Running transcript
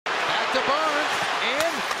to Burns,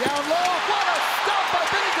 and down low. What a stop by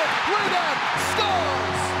Binnington! Rebound,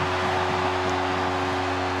 scores!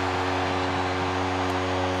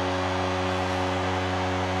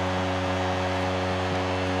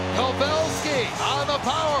 Pavelski on the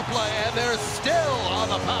power play, and they're still on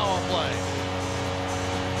the power play.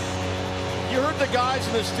 You heard the guys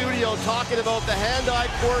in the studio talking about the hand-eye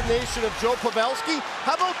coordination of Joe Pavelski.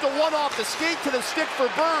 How about the one off the skate to the stick for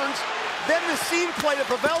Burns? Then the seam play to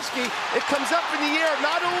Pavelski. It comes up in the air.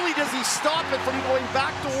 Not only does he stop it from going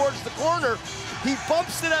back towards the corner, he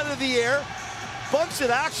bumps it out of the air, bumps it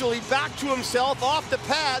actually back to himself off the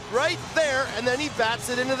pad right there, and then he bats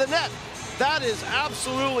it into the net. That is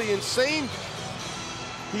absolutely insane.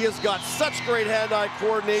 He has got such great hand-eye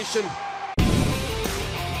coordination.